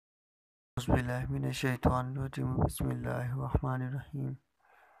Bismillahirrahmanirrahim. Bismillahirrahmanirrahim.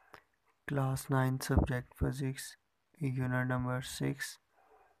 Class 9 Subject Physics, Unit number 6.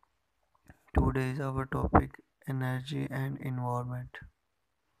 Today is our topic Energy and Environment.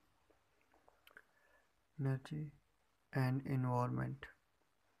 Energy and Environment.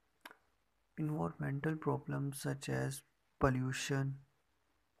 Environmental problems such as pollution,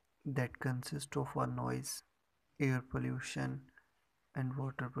 that consists of a noise, air pollution, and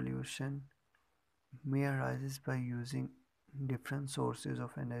water pollution, may arise by using different sources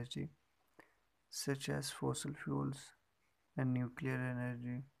of energy such as fossil fuels and nuclear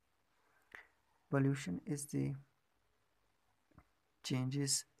energy. Pollution is the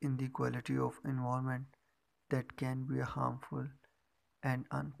changes in the quality of environment that can be harmful and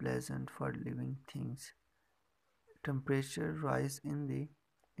unpleasant for living things. Temperature rise in the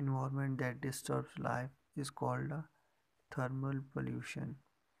environment that disturbs life is called a thermal pollution.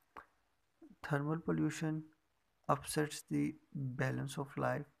 Thermal pollution upsets the balance of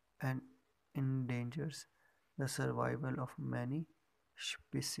life and endangers the survival of many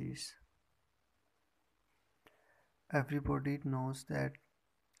species. Everybody knows that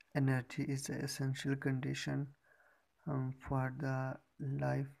energy is the essential condition for the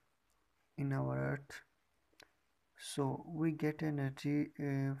life in our earth. So we get energy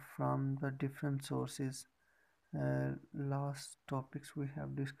from the different sources. Last topics we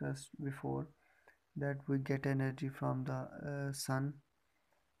have discussed before that we get energy from the sun,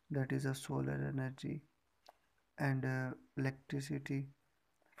 that is a solar energy, and electricity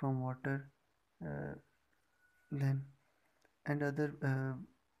from water, uh, then and other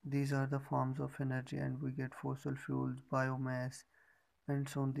these are the forms of energy, and we get fossil fuels, biomass, and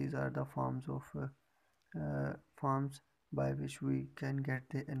so on. These are the forms by which we can get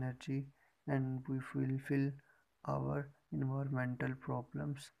the energy and we fulfill our environmental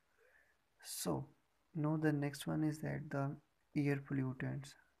problems. So now the next one is that the air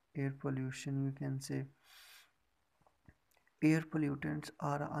pollutants. Air pollution, we can say air pollutants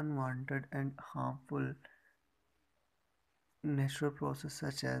are unwanted and harmful natural process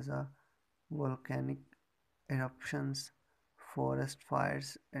such as volcanic eruptions, forest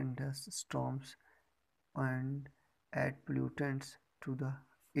fires, and dust storms, and add pollutants to the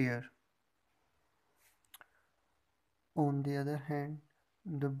air. On the other hand,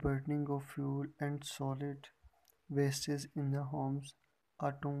 the burning of fuel and solid wastes in the homes,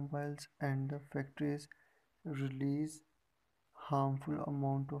 automobiles, and the factories release harmful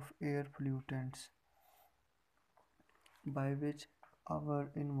amount of air pollutants by which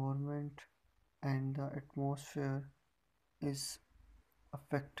our environment and the atmosphere is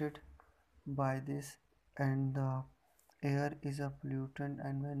affected by this, and the air is a pollutant,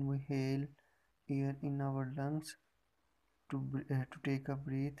 and when we hail air in our lungs to take a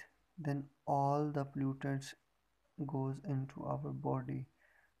breath, then all the pollutants goes into our body,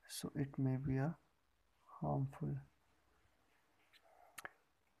 so it may be a harmful.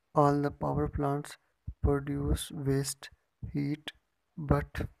 All the power plants produce waste heat,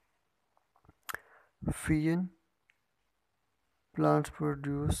 but few plants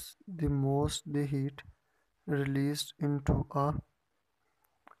produce the most the heat released into a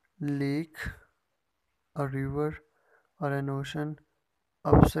lake, a river, or an ocean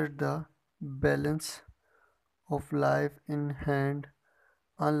upset the balance of life in hand.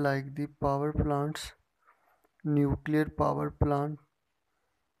 Unlike the power plants, nuclear power plants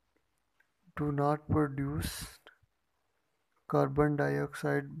do not produce carbon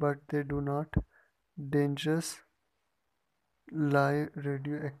dioxide, but they do not dangerous live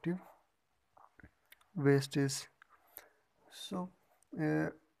radioactive wastes. So, uh,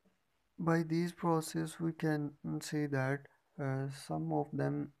 by these process, we can say that some of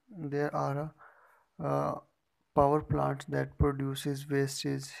them there are power plants that produces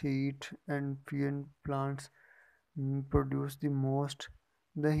wastes heat, and fuel plants produce the most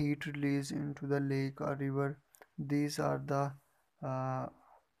the heat released into the lake or river. These are the uh,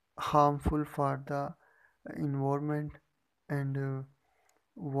 harmful for the environment, and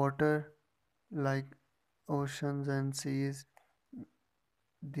water like oceans and seas,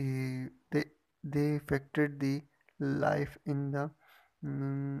 they they affected the life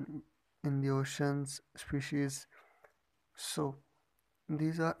mm, in the oceans species. So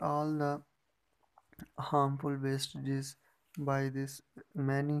these are all the harmful wastages by this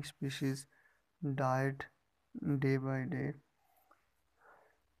many species died day by day.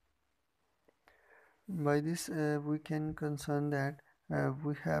 By this we can concern that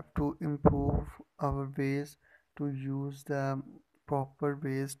we have to improve our ways to use the proper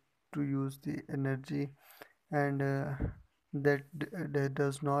ways to use the energy, and that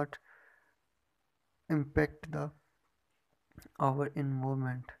does not impact the our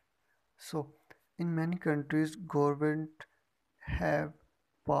environment. So in many countries government have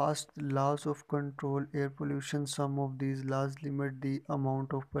passed laws of control air pollution. Some of these laws limit the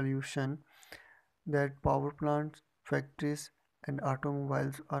amount of pollution that power plants, factories, and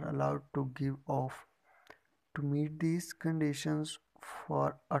automobiles are allowed to give off. To meet these conditions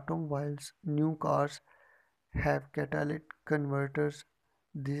for automobiles, new cars have catalytic converters.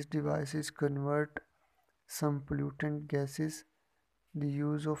 These devices convert some pollutant gases, the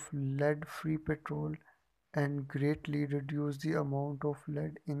use of lead-free petrol, and greatly reduce the amount of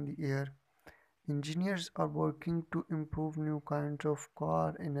lead in the air. Engineers are working to improve new kinds of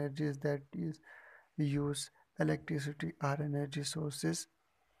car energies that use electricity or energy sources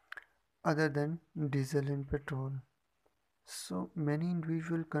other than diesel and petrol. So many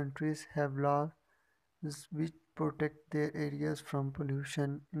individual countries have laws which protect their areas from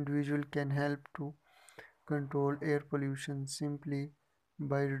pollution. Individual can help to control air pollution simply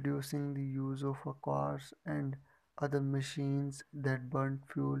by reducing the use of cars and other machines that burn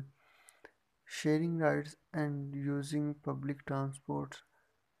fuel. Sharing rides and using public transport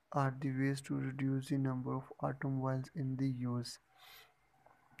are the ways to reduce the number of automobiles in the use.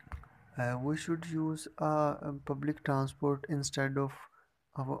 We should use public transport instead of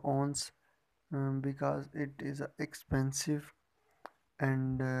our own because it is expensive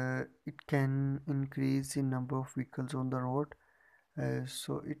and it can increase the number of vehicles on the road.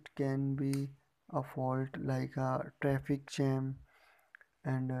 So it can be a fault like a traffic jam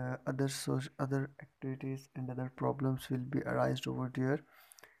and other activities and other problems will be arised over there.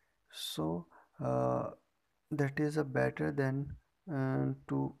 So uh, that is a better than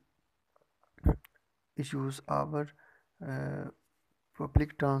to use our uh,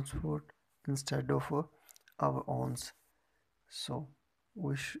 public transport instead of our own. So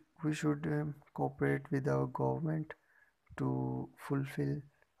we should cooperate with our government to fulfill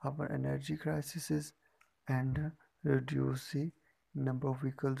our energy crises and reduce the number of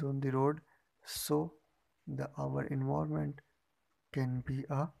vehicles on the road so the our environment can be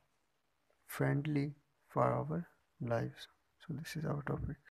a friendly for our lives. So this is our topic.